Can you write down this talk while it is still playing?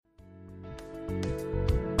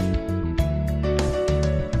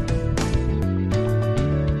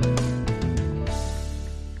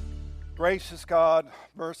Gracious God,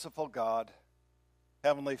 merciful God,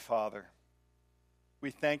 Heavenly Father,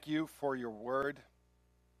 we thank you for your word.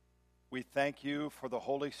 We thank you for the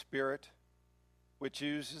Holy Spirit, which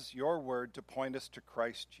uses your word to point us to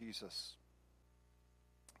Christ Jesus.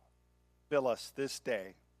 Fill us this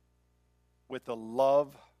day with the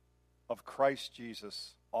love of Christ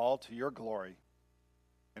Jesus, all to your glory.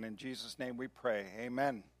 And in Jesus' name we pray,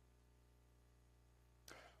 amen.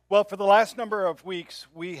 Well, for the last number of weeks,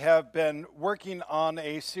 we have been working on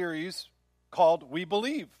a series called We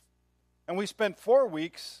Believe. And we spent 4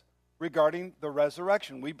 weeks regarding the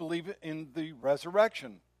resurrection. We believe in the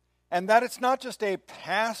resurrection. And that it's not just a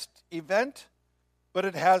past event, but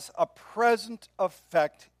it has a present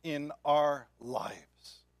effect in our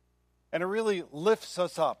lives. And it really lifts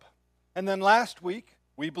us up. And then last week,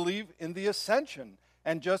 we believe in the ascension.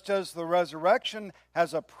 And just as the resurrection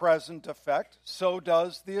has a present effect, so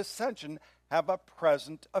does the ascension have a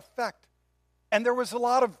present effect. And there was a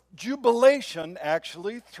lot of jubilation,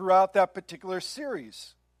 actually, throughout that particular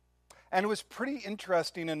series. And it was pretty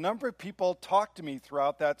interesting. A number of people talked to me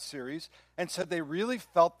throughout that series and said they really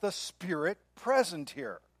felt the Spirit present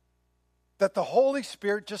here. That the Holy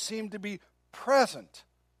Spirit just seemed to be present.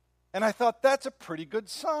 And I thought that's a pretty good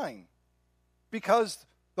sign. Because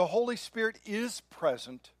the Holy Spirit is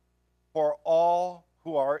present for all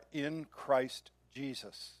who are in Christ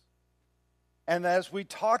Jesus. And as we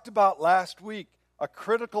talked about last week, a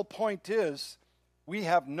critical point is we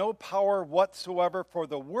have no power whatsoever for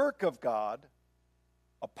the work of God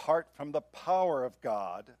apart from the power of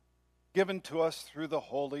God given to us through the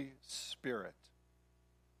Holy Spirit.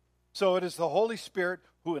 So it is the Holy Spirit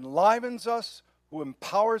who enlivens us, who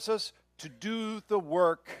empowers us to do the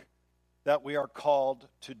work that we are called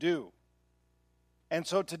to do. And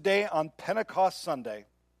so today on Pentecost Sunday,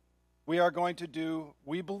 we are going to do,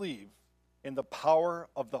 we believe, in the power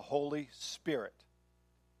of the Holy Spirit.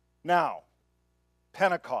 Now,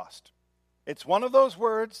 Pentecost. It's one of those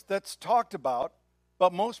words that's talked about,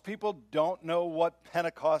 but most people don't know what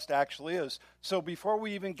Pentecost actually is. So before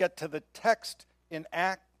we even get to the text in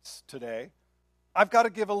Acts today, I've got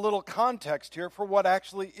to give a little context here for what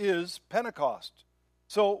actually is Pentecost.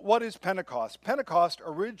 So what is Pentecost? Pentecost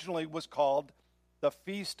originally was called the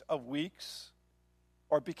Feast of Weeks,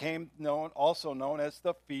 or became also known as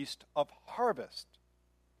the Feast of Harvest.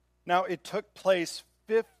 Now, it took place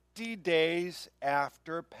 50 days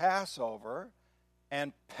after Passover,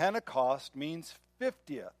 and Pentecost means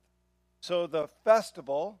 50th. So the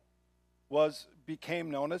festival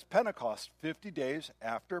became known as Pentecost, 50 days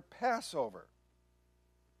after Passover.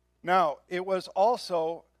 Now, it was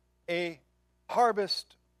also a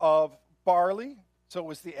harvest of barley, so it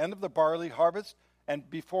was the end of the barley harvest, and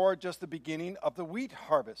before just the beginning of the wheat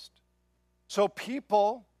harvest. So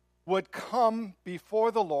people would come before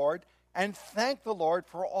the Lord and thank the Lord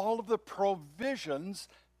for all of the provisions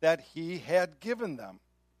that he had given them.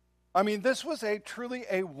 I mean, this was truly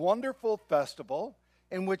a wonderful festival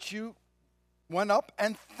in which you went up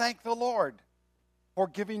and thanked the Lord for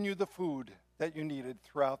giving you the food that you needed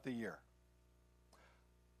throughout the year.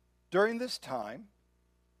 During this time,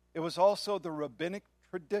 it was also the rabbinic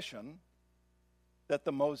tradition that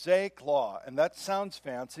the Mosaic law, and that sounds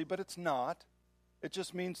fancy, but it's not. It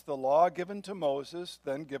just means the law given to Moses,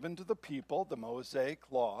 then given to the people, the Mosaic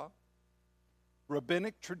law.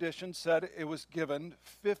 Rabbinic tradition said it was given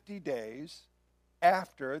 50 days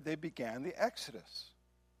after they began the Exodus.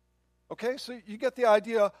 Okay, so you get the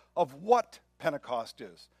idea of what Pentecost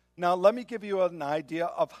is. Now, let me give you an idea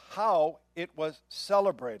of how it was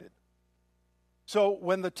celebrated. So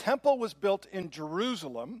when the temple was built in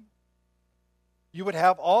Jerusalem, you would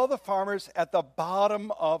have all the farmers at the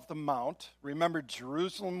bottom of the mount. Remember,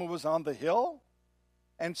 Jerusalem was on the hill.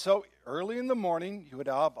 And so early in the morning, you would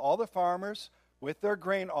have all the farmers with their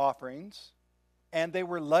grain offerings, and they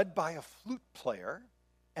were led by a flute player,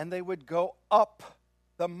 and they would go up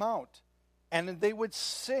the mount. And they would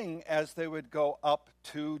sing as they would go up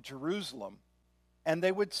to Jerusalem. And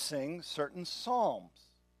they would sing certain psalms.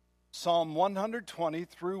 Psalm 120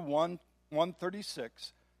 through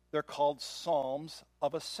 136, they're called Psalms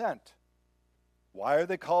of Ascent. Why are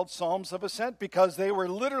they called Psalms of Ascent? Because they were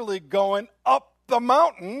literally going up the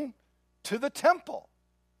mountain to the temple.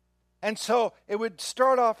 And so it would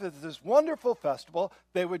start off as this wonderful festival.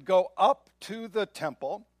 They would go up to the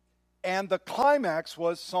temple, and the climax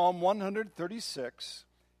was Psalm 136,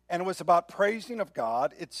 and it was about praising of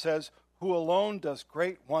God. It says, who alone does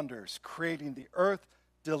great wonders, creating the earth,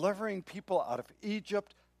 delivering people out of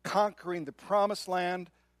Egypt, conquering the promised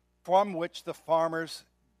land from which the farmers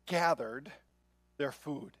gathered their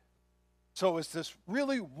food. So it was this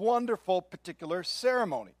really wonderful particular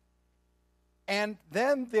ceremony. And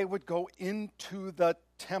then they would go into the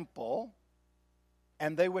temple,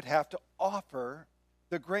 and they would have to offer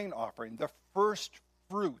the grain offering, the first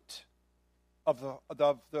fruit of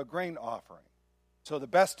the grain offering. So the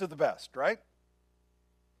best of the best, right?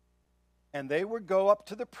 And they would go up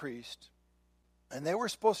to the priest, and they were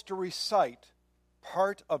supposed to recite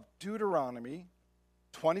part of Deuteronomy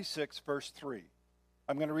 26, verse 3.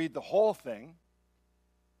 I'm going to read the whole thing.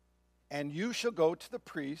 And you shall go to the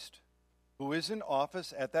priest who is in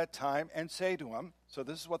office at that time and say to him, so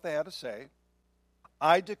this is what they had to say,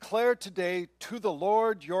 I declare today to the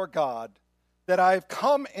Lord your God that I have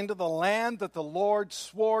come into the land that the Lord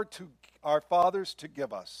swore to our fathers to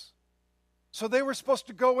give us. So they were supposed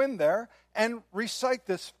to go in there and recite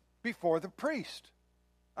this before the priest.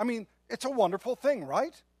 I mean, it's a wonderful thing,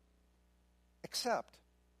 right? Except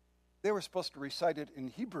they were supposed to recite it in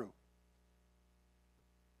Hebrew.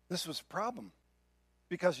 This was a problem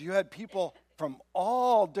because you had people from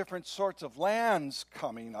all different sorts of lands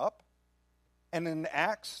coming up. And in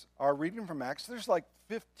Acts, our reading from Acts, there's like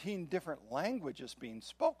 15 different languages being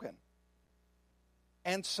spoken.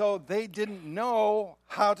 And so they didn't know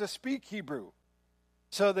how to speak Hebrew.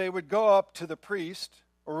 So they would go up to the priest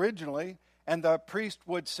originally, and the priest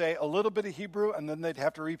would say a little bit of Hebrew, and then they'd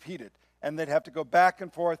have to repeat it. And they'd have to go back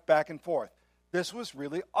and forth, back and forth. This was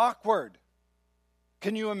really awkward.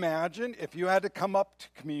 Can you imagine if you had to come up to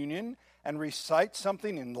communion and recite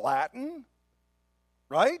something in Latin?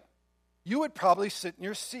 Right? You would probably sit in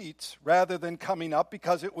your seats rather than coming up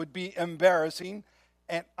because it would be embarrassing.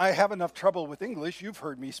 And I have enough trouble with English. You've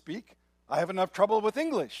heard me speak. I have enough trouble with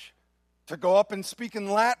English. To go up and speak in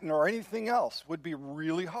Latin or anything else would be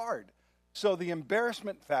really hard. So the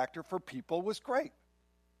embarrassment factor for people was great.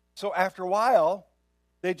 So after a while,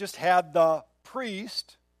 they just had the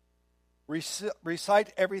priest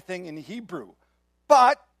recite everything in Hebrew.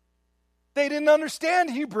 But they didn't understand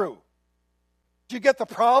Hebrew. Do you get the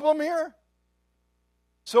problem here?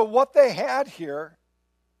 So what they had here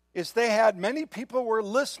is they had many people were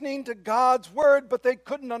listening to God's word, but they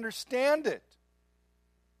couldn't understand it.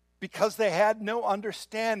 Because they had no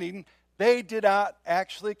understanding, they did not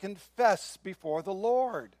actually confess before the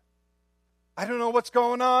Lord. I don't know what's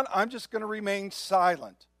going on. I'm just going to remain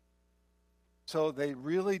silent. So they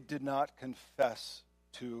really did not confess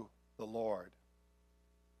to the Lord.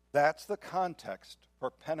 That's the context for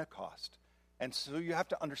Pentecost. And so you have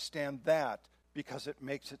to understand that because it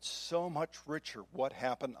makes it so much richer what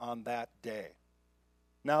happened on that day.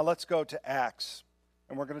 Now let's go to Acts.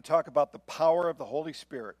 And we're going to talk about the power of the Holy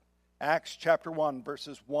Spirit. Acts chapter 1,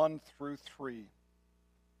 verses 1 through 3.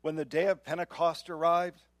 When the day of Pentecost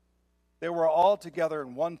arrived, they were all together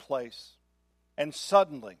in one place. And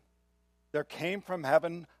suddenly there came from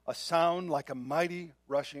heaven a sound like a mighty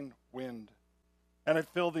rushing wind. And it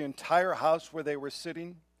filled the entire house where they were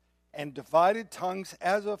sitting. And divided tongues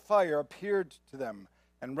as of fire appeared to them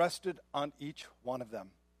and rested on each one of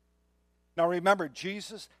them. Now remember,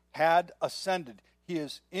 Jesus had ascended. He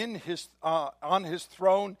is on his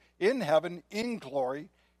throne in heaven in glory,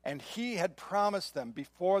 and he had promised them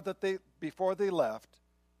before they left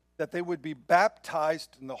that they would be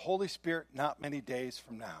baptized in the Holy Spirit not many days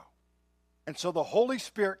from now. And so the Holy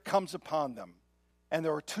Spirit comes upon them, and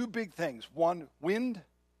there were two big things: one, wind,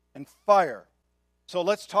 and fire. So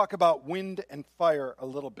let's talk about wind and fire a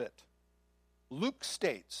little bit. Luke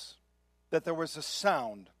states that there was a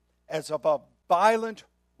sound as of a violent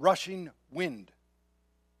rushing wind.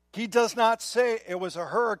 He does not say it was a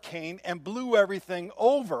hurricane and blew everything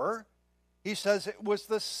over. He says it was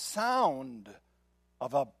the sound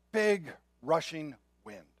of a big rushing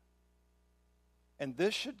wind. And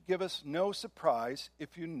this should give us no surprise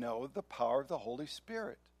if you know the power of the Holy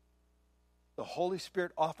Spirit. The Holy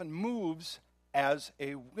Spirit often moves as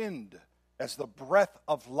a wind, as the breath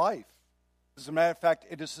of life. As a matter of fact,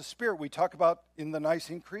 it is the Spirit we talk about in the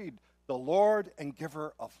Nicene Creed, the Lord and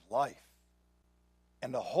giver of life.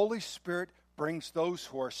 And the Holy Spirit brings those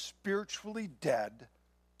who are spiritually dead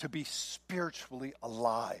to be spiritually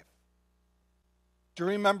alive. Do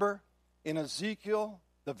you remember in Ezekiel,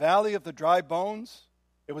 the valley of the dry bones?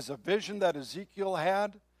 It was a vision that Ezekiel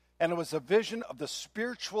had, and it was a vision of the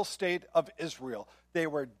spiritual state of Israel. They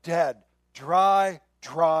were dead, dry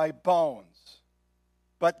bones.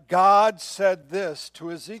 But God said this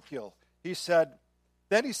to Ezekiel.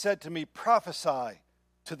 Then he said to me, prophesy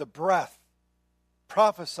to the breath.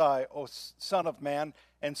 Prophesy, O Son of Man,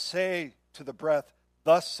 and say to the breath,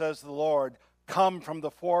 thus says the Lord, come from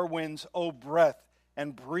the four winds, O breath,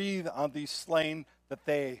 and breathe on these slain that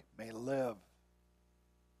they may live.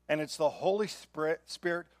 And it's the Holy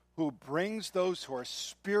Spirit who brings those who are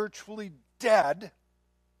spiritually dead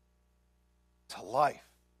to life.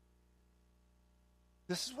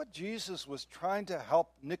 This is what Jesus was trying to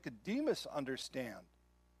help Nicodemus understand,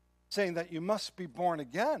 saying that you must be born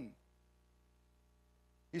again.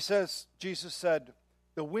 Jesus said,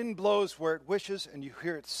 the wind blows where it wishes and you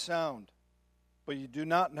hear its sound, but you do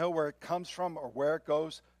not know where it comes from or where it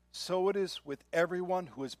goes. So it is with everyone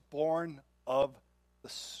who is born of the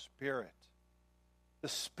Spirit. The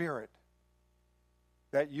Spirit.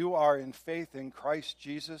 That you are in faith in Christ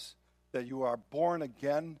Jesus, that you are born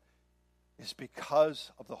again, is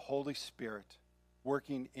because of the Holy Spirit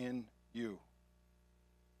working in you.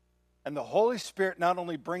 And the Holy Spirit not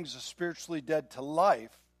only brings the spiritually dead to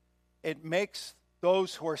life, it makes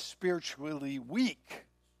those who are spiritually weak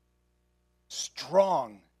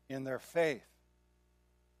strong in their faith.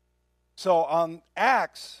 So on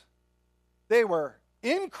Acts, they were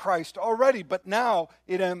in Christ already, but now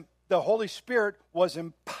the Holy Spirit was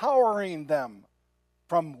empowering them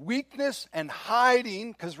from weakness and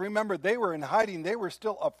hiding, because remember, they were in hiding, they were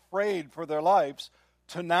still afraid for their lives,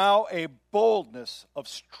 to now a boldness of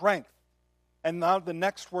strength. And now the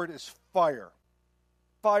next word is fire.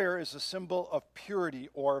 Fire is a symbol of purity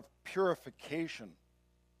or of purification.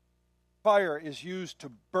 Fire is used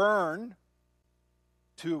to burn,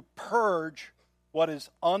 to purge what is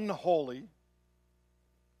unholy,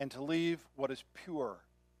 and to leave what is pure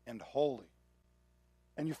and holy.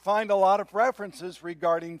 And you find a lot of references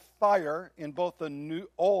regarding fire in both the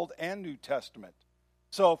Old and New Testament.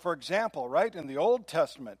 So, for example, right, in the Old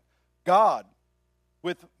Testament, God,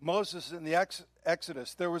 with Moses in the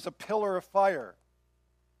Exodus, there was a pillar of fire.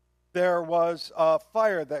 There was a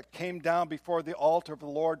fire that came down before the altar of the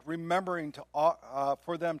Lord, remembering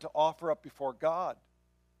for them to offer up before God.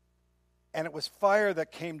 And it was fire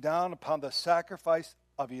that came down upon the sacrifice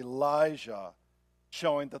of Elijah,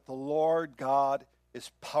 showing that the Lord God is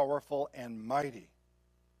powerful and mighty.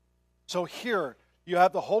 So here you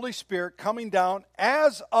have the Holy Spirit coming down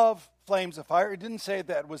as of flames of fire. It didn't say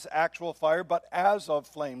that it was actual fire, but as of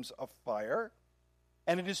flames of fire.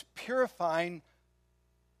 And it is purifying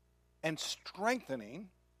and strengthening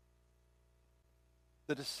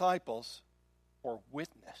the disciples for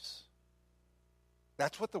witness.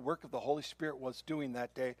 That's what the work of the Holy Spirit was doing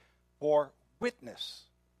that day, for witness.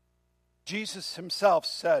 Jesus himself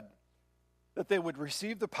said that they would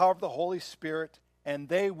receive the power of the Holy Spirit and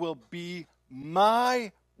they will be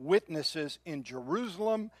my witnesses in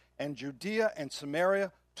Jerusalem and Judea and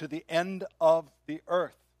Samaria to the end of the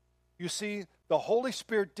earth. You see, the Holy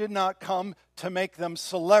Spirit did not come to make them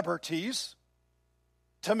celebrities,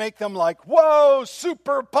 to make them like, whoa,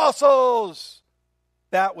 super apostles.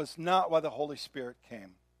 That was not why the Holy Spirit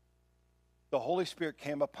came. The Holy Spirit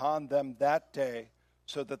came upon them that day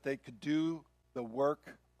so that they could do the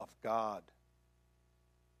work of God.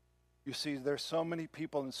 You see, there's so many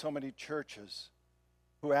people in so many churches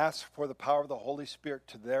who ask for the power of the Holy Spirit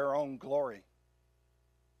to their own glory.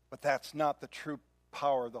 But that's not the true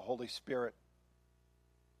power of the Holy Spirit.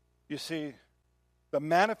 You see, the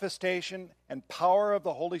manifestation and power of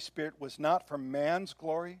the Holy Spirit was not for man's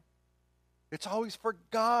glory. It's always for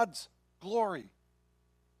God's glory.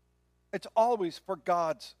 It's always for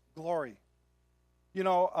God's glory. You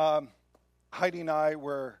know, Heidi and I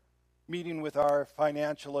were meeting with our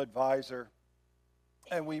financial advisor,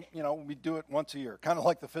 and we do it once a year, kind of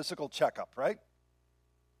like the physical checkup, right?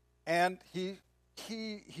 And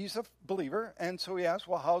he's a believer, and so he asked,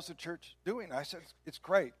 well, how's the church doing? I said, it's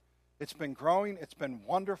great. It's been growing, it's been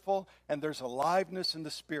wonderful, and there's aliveness in the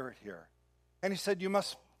spirit here. And he said, you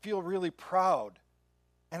must feel really proud.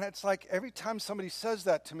 And it's like every time somebody says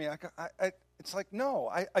that to me, it's like, no,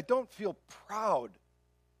 I don't feel proud.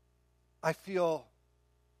 I feel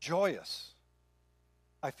joyous.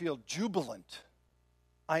 I feel jubilant.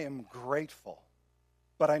 I am grateful.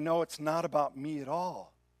 But I know it's not about me at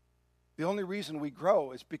all. The only reason we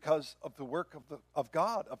grow is because of the work of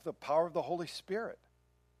God, of the power of the Holy Spirit.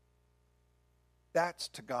 That's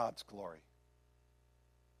to God's glory.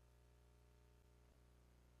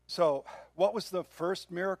 So, what was the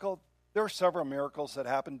first miracle? There were several miracles that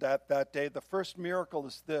happened that day. The first miracle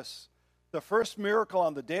is this. The first miracle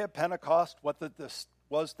on the day of Pentecost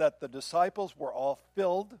was that the disciples were all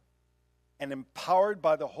filled and empowered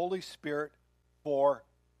by the Holy Spirit for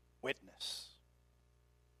witness.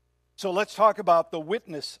 So let's talk about the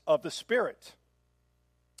witness of the Spirit.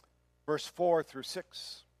 Verse 4 through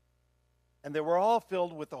 6. And they were all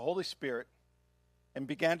filled with the Holy Spirit and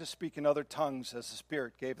began to speak in other tongues as the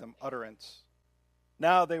Spirit gave them utterance.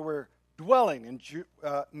 Now there were dwelling in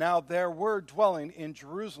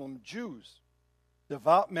Jerusalem Jews,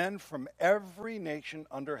 devout men from every nation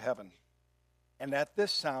under heaven. And at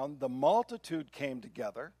this sound the multitude came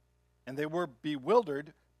together, And they were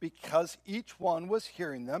bewildered because each one was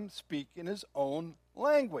hearing them speak in his own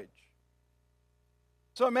language.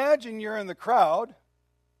 So imagine you're in the crowd,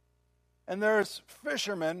 and there's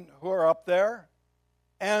fishermen who are up there,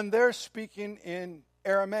 and they're speaking in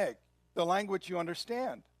Aramaic, the language you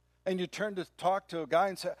understand. And you turn to talk to a guy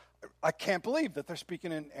and say, I can't believe that they're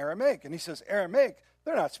speaking in Aramaic. And he says, Aramaic?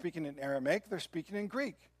 They're not speaking in Aramaic, they're speaking in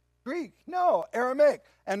Greek. Greek? No, Aramaic.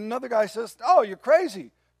 And another guy says, oh, you're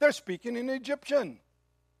crazy. They're speaking in Egyptian.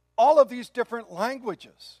 All of these different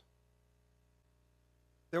languages.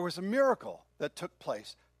 There was a miracle that took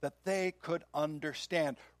place that they could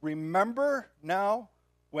understand. Remember now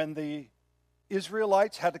when the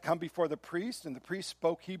Israelites had to come before the priest, and the priest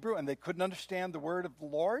spoke Hebrew, and they couldn't understand the word of the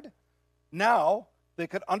Lord? Now they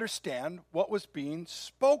could understand what was being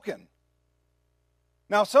spoken.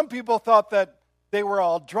 Now, some people thought that they were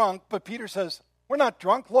all drunk, but Peter says, we're not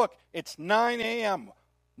drunk. Look, it's 9 a.m.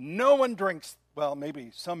 No one drinks. Well,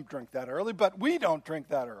 maybe some drink that early, but we don't drink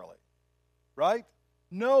that early, right?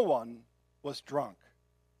 No one was drunk.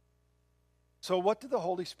 So what did the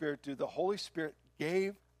Holy Spirit do? The Holy Spirit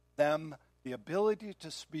gave them the ability to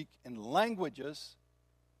speak in languages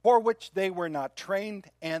for which they were not trained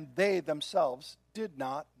and they themselves did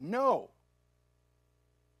not know.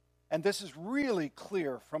 And this is really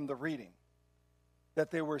clear from the reading, that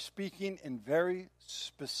they were speaking in very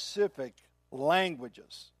specific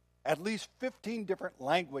languages. At least 15 different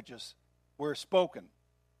languages were spoken.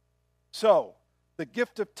 So, the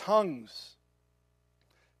gift of tongues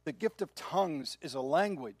is a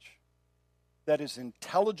language that is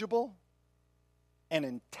intelligible and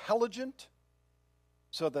intelligent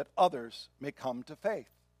so that others may come to faith.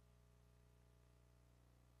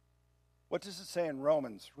 What does it say in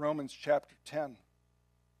Romans? Romans chapter 10.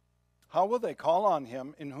 How will they call on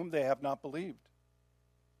him in whom they have not believed?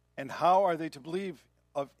 And how are they to believe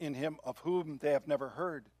in him of whom they have never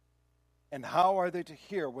heard? And how are they to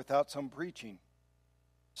hear without some preaching?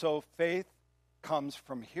 So faith comes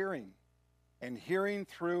from hearing, and hearing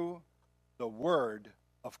through the word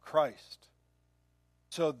of Christ.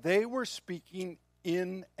 So they were speaking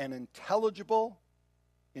in an intelligible,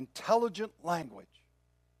 intelligent language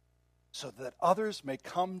so that others may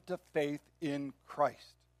come to faith in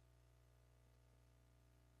Christ.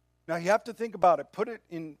 Now you have to think about it.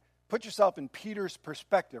 Put yourself in Peter's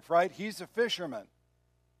perspective, right? He's a fisherman.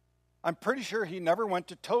 I'm pretty sure he never went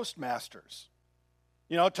to Toastmasters.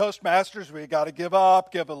 You know, Toastmasters, we got to give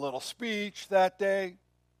a little speech that day.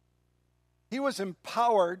 He was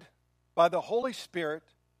empowered by the Holy Spirit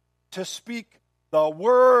to speak the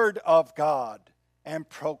word of God and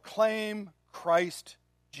proclaim Christ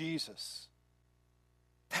Jesus.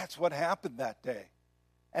 That's what happened that day.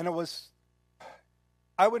 And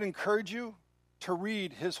I would encourage you to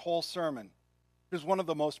read his whole sermon. It is one of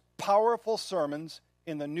the most powerful sermons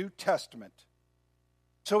in the New Testament.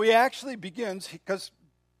 So he actually begins, because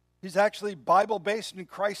he's actually Bible-based and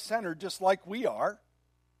Christ-centered just like we are.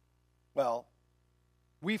 Well,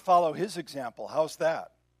 we follow his example. How's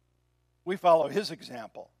that? We follow his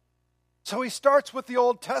example. So he starts with the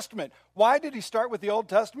Old Testament. Why did he start with the Old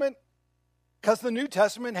Testament? Because the New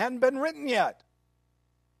Testament hadn't been written yet.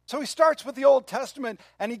 So he starts with the Old Testament,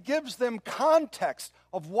 and he gives them context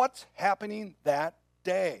of what's happening that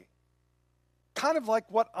day. Kind of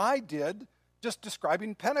like what I did just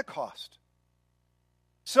describing Pentecost.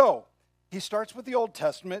 So he starts with the Old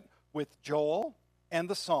Testament with Joel and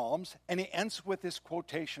the Psalms, and he ends with this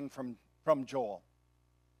quotation from Joel.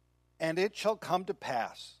 And it shall come to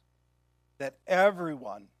pass that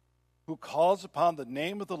everyone who calls upon the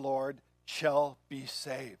name of the Lord shall be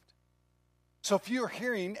saved. So if you're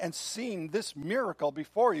hearing and seeing this miracle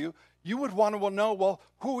before you, you would want to know, well,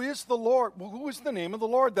 who is the Lord? Well, who is the name of the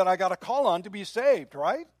Lord that I got to call on to be saved,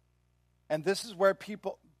 right? And this is where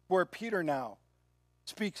Peter now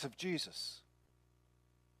speaks of Jesus.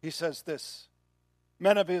 He says this,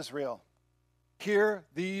 men of Israel, hear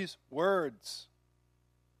these words.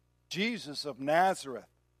 Jesus of Nazareth,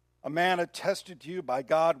 a man attested to you by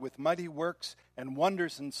God with mighty works and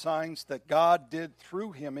wonders and signs that God did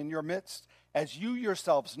through him in your midst, as you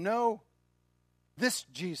yourselves know. This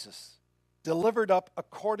Jesus, delivered up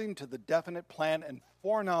according to the definite plan and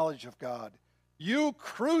foreknowledge of God, you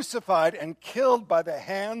crucified and killed by the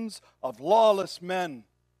hands of lawless men.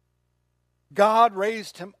 God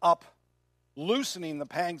raised him up, loosening the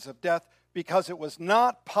pangs of death, because it was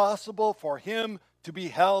not possible for him to be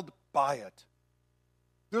held by it.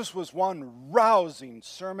 This was one rousing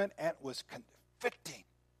sermon, and it was convicting.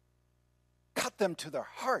 Cut them to their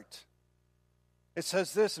heart. It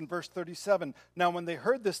says this in verse 37, now when they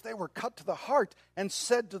heard this, they were cut to the heart and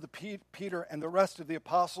said to Peter and the rest of the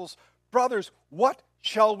apostles, brothers, what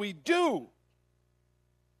shall we do?"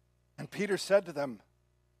 And Peter said to them,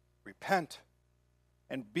 "Repent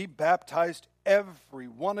and be baptized, every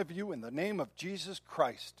one of you, in the name of Jesus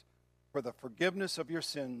Christ, for the forgiveness of your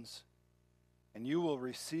sins, and you will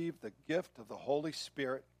receive the gift of the Holy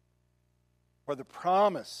Spirit. For the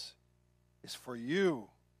promise is for you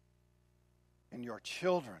and your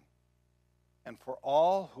children, and for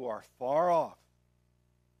all who are far off,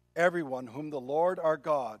 everyone whom the Lord our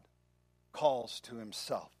God calls to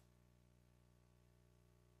himself."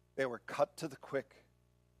 They were cut to the quick,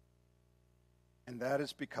 and that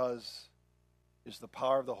is because it is the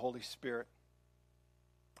power of the Holy Spirit.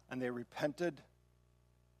 And they repented,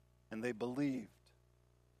 and they believed.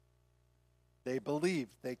 They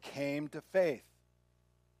believed. They came to faith.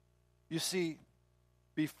 You see,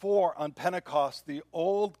 before on Pentecost, the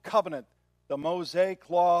old covenant, the Mosaic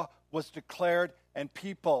law was declared, and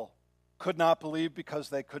people could not believe because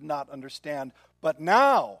they could not understand. But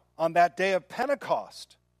now, on that day of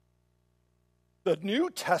Pentecost, the New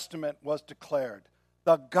Testament was declared.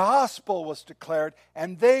 The gospel was declared,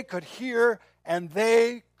 and they could hear and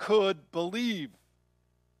they could believe.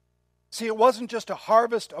 See, it wasn't just a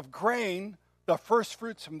harvest of grain, the first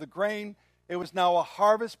fruits from the grain. It was now a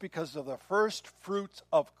harvest because of the first fruits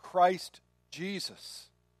of Christ Jesus.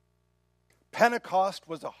 Pentecost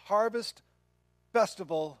was a harvest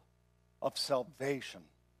festival of salvation.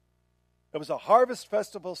 It was a harvest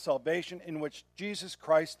festival of salvation in which Jesus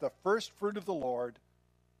Christ, the first fruit of the Lord,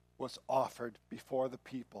 was offered before the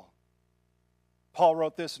people. Paul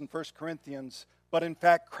wrote this in 1 Corinthians, "But in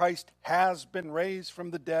fact Christ has been raised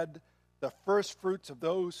from the dead, the first fruits of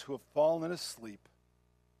those who have fallen asleep."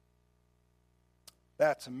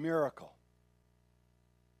 That's a miracle.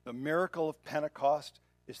 The miracle of Pentecost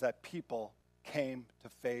is that people came to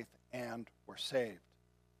faith and were saved.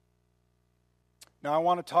 Now I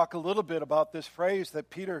want to talk a little bit about this phrase that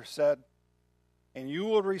Peter said, "And you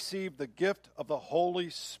will receive the gift of the Holy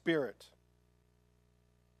Spirit."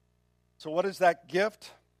 So what is that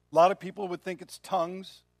gift? A lot of people would think it's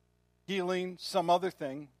tongues, healing, some other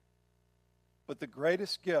thing. But the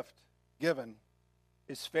greatest gift given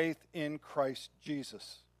is faith in Christ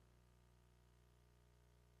Jesus.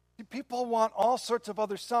 See, people want all sorts of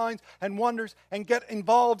other signs and wonders and get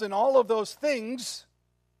involved in all of those things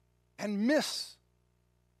and miss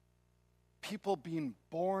people being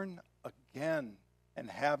born again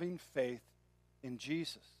and having faith in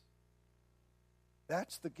Jesus.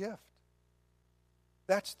 That's the gift.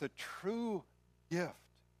 That's the true gift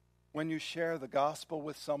when you share the gospel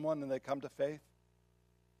with someone and they come to faith.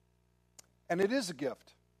 And it is a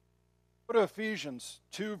gift. Go to Ephesians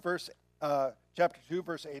 2, chapter 2,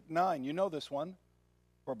 verse 8 and 9. You know this one.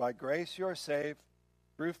 "For by grace you are saved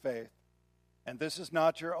through faith, and this is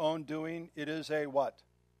not your own doing. It is a" what?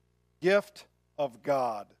 "Gift of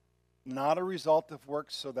God, not a result of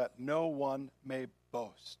works, so that no one may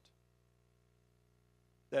boast."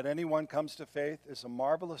 That anyone comes to faith is a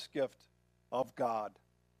marvelous gift of God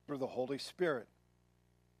through the Holy Spirit.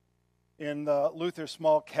 In the Luther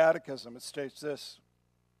Small Catechism, it states this: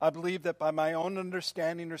 "I believe that by my own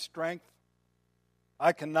understanding or strength,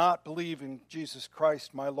 I cannot believe in Jesus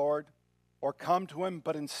Christ, my Lord, or come to him,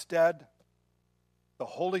 but instead, the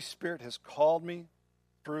Holy Spirit has called me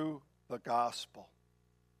through the gospel."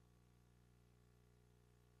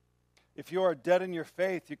 If you are dead in your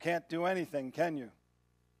faith, you can't do anything, can you?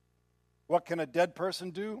 What can a dead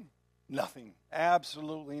person do? Nothing.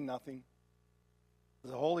 Absolutely nothing.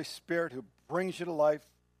 The Holy Spirit who brings you to life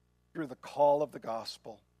through the call of the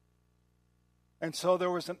gospel. And so there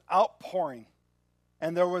was an outpouring,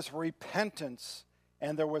 and there was repentance,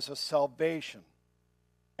 and there was a salvation.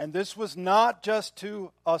 And this was not just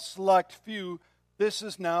to a select few. This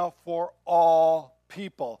is now for all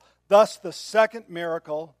people. Thus, the second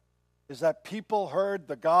miracle is that people heard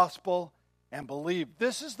the gospel and believed.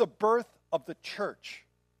 This is the birth of the church.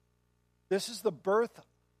 This is the birth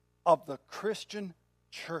of the Christian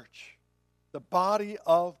church, the body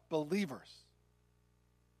of believers.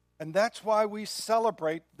 And that's why we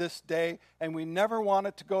celebrate this day, and we never want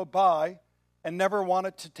it to go by and never want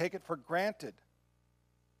it to take it for granted,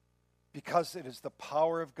 because it is the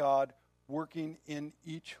power of God working in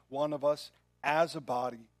each one of us as a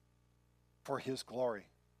body for his glory.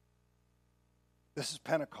 This is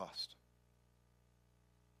Pentecost.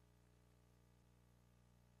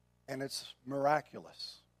 And it's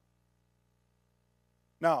miraculous.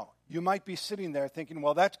 Now, you might be sitting there thinking,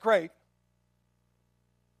 well, that's great,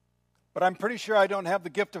 but I'm pretty sure I don't have the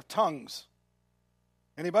gift of tongues.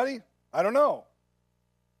 Anybody? I don't know.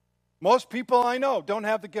 Most people I know don't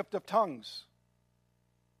have the gift of tongues.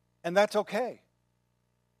 And that's okay.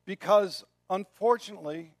 because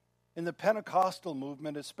unfortunately, in the Pentecostal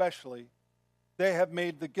movement especially, they have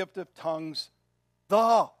made the gift of tongues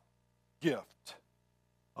the gift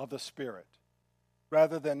of the Spirit,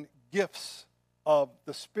 rather than gifts of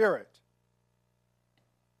the Spirit.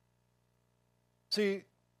 See,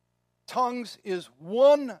 tongues is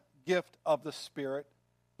one gift of the Spirit,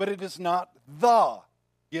 but it is not the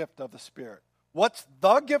gift of the Spirit. What's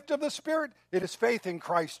the gift of the Spirit? It is faith in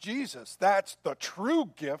Christ Jesus. That's the true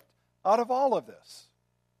gift out of all of this.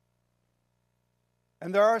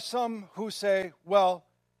 And there are some who say, well,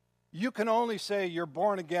 you can only say you're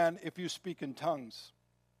born again if you speak in tongues.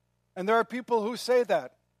 And there are people who say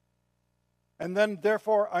that. And then,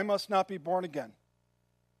 therefore, I must not be born again.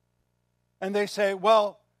 And they say,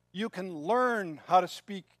 well, you can learn how to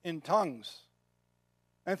speak in tongues.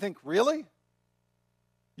 And I think, really?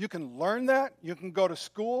 You can learn that? You can go to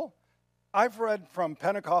school? I've read from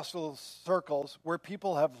Pentecostal circles where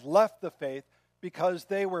people have left the faith because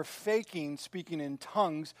they were faking speaking in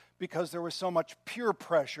tongues because there was so much peer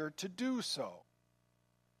pressure to do so.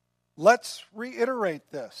 Let's reiterate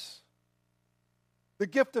this. The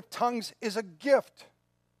gift of tongues is a gift.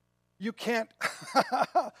 You can't,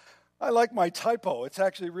 I like my typo. It's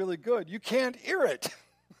actually really good. You can't hear it.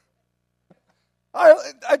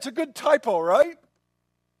 It's a good typo, right?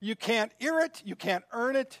 You can't hear it. You can't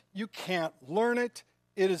earn it. You can't learn it.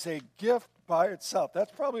 It is a gift by itself.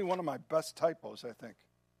 That's probably one of my best typos, I think.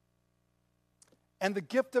 And the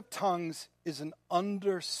gift of tongues is an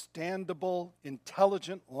understandable,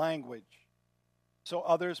 intelligent language so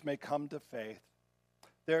others may come to faith.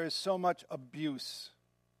 There is so much abuse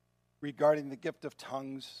regarding the gift of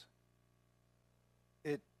tongues.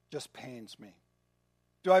 It just pains me.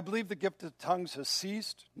 Do I believe the gift of tongues has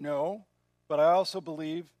ceased? No. But I also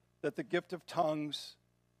believe that the gift of tongues,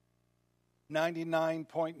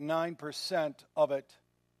 99.9% of it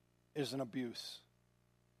is an abuse.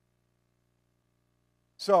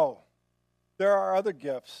 So, there are other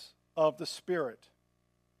gifts of the Spirit.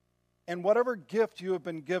 And whatever gift you have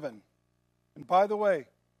been given, and by the way,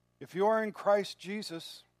 if you are in Christ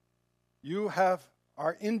Jesus, you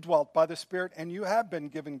are indwelt by the Spirit and you have been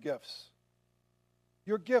given gifts.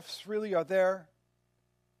 Your gifts really are there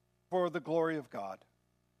for the glory of God.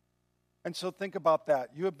 And so think about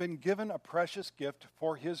that. You have been given a precious gift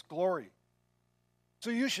for His glory. So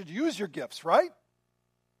you should use your gifts, right?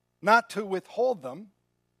 Not to withhold them.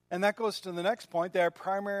 And that goes to the next point. They are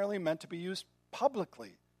primarily meant to be used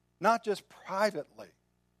publicly, not just privately.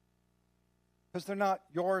 Because they're not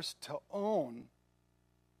yours to own.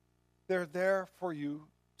 They're there for you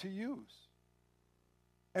to use.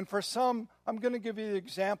 And for some, I'm going to give you the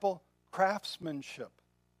example, craftsmanship.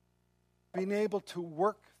 Being able to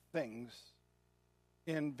work things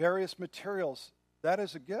in various materials, that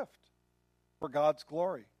is a gift for God's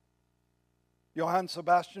glory. Johann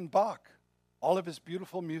Sebastian Bach, all of his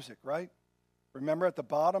beautiful music, right? Remember at the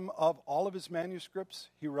bottom of all of his manuscripts,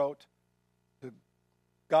 he wrote, to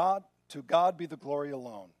God be the glory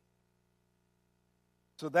alone.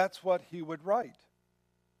 So that's what he would write.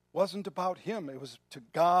 It wasn't about him, it was to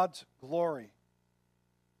God's glory.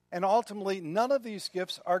 And ultimately, none of these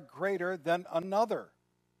gifts are greater than another.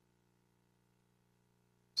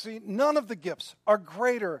 See, none of the gifts are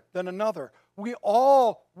greater than another. We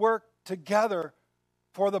all work together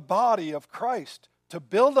for the body of Christ, to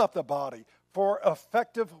build up the body, for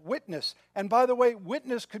effective witness. And by the way,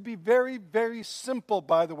 witness could be very, very simple,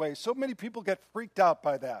 by the way. So many people get freaked out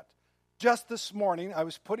by that. Just this morning, I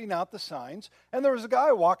was putting out the signs, and there was a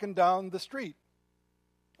guy walking down the street,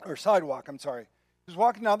 or sidewalk, I'm sorry. He was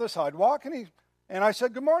walking down the sidewalk, and I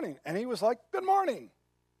said, good morning. And he was like, good morning.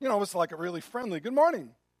 You know, it was like a really friendly, good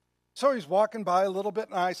morning. So he's walking by a little bit,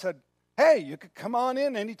 and I said, hey, you could come on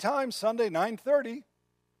in anytime, Sunday, 9:30.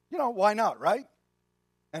 You know, why not, right?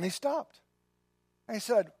 And he stopped. And he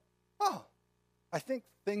said, oh, I think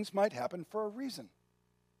things might happen for a reason.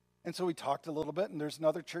 And so we talked a little bit, and there's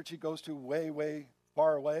another church he goes to way, way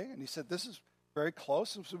far away. And he said, this is very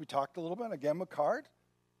close. And so we talked a little bit. I gave him a card,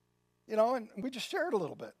 you know, and we just shared a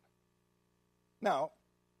little bit. Now,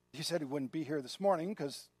 he said he wouldn't be here this morning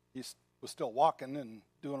because he was still walking and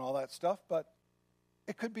doing all that stuff. But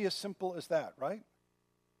it could be as simple as that, right?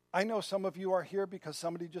 I know some of you are here because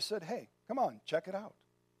somebody just said, hey, come on, check it out.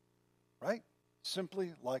 Right?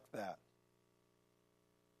 Simply like that.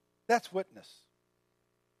 That's witness.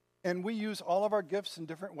 And we use all of our gifts in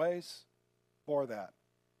different ways for that.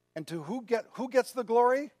 And to who gets the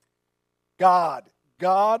glory? God.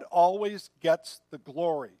 God always gets the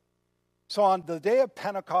glory. So on the day of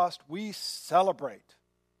Pentecost, we celebrate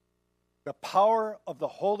the power of the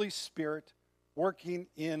Holy Spirit working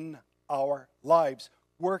in our lives.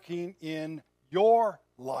 working in your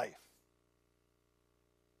life.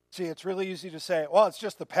 See, it's really easy to say, well, it's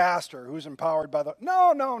just the pastor who's empowered by the...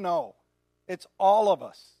 No. It's all of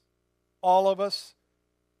us. All of us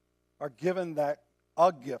are given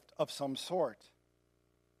a gift of some sort.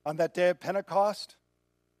 On that day of Pentecost,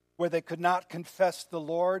 where they could not confess the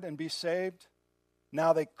Lord and be saved,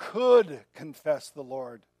 now they could confess the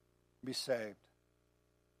Lord and be saved.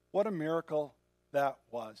 What a miracle that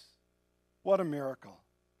was. What a miracle.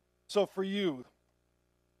 So for you,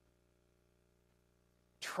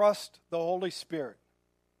 trust the Holy Spirit,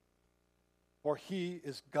 for He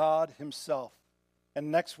is God Himself.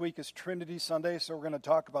 And next week is Trinity Sunday, so we're going to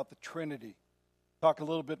talk about the Trinity. Talk a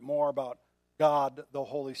little bit more about God, the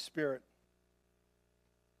Holy Spirit.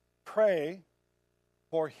 Pray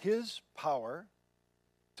for His power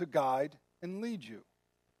to guide and lead you.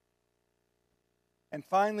 And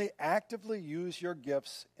finally, actively use your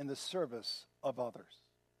gifts in the service of others.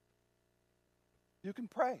 You can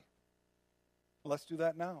pray. Let's do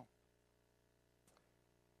that now.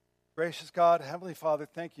 Gracious God, Heavenly Father,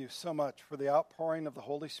 thank you so much for the outpouring of the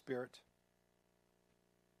Holy Spirit.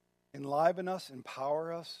 Enliven us,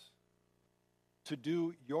 empower us to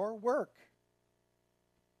do your work,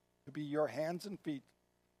 to be your hands and feet,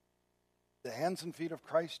 the hands and feet of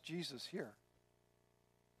Christ Jesus here.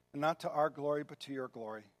 And not to our glory, but to your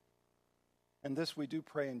glory. And this we do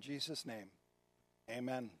pray in Jesus' name.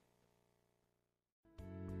 Amen.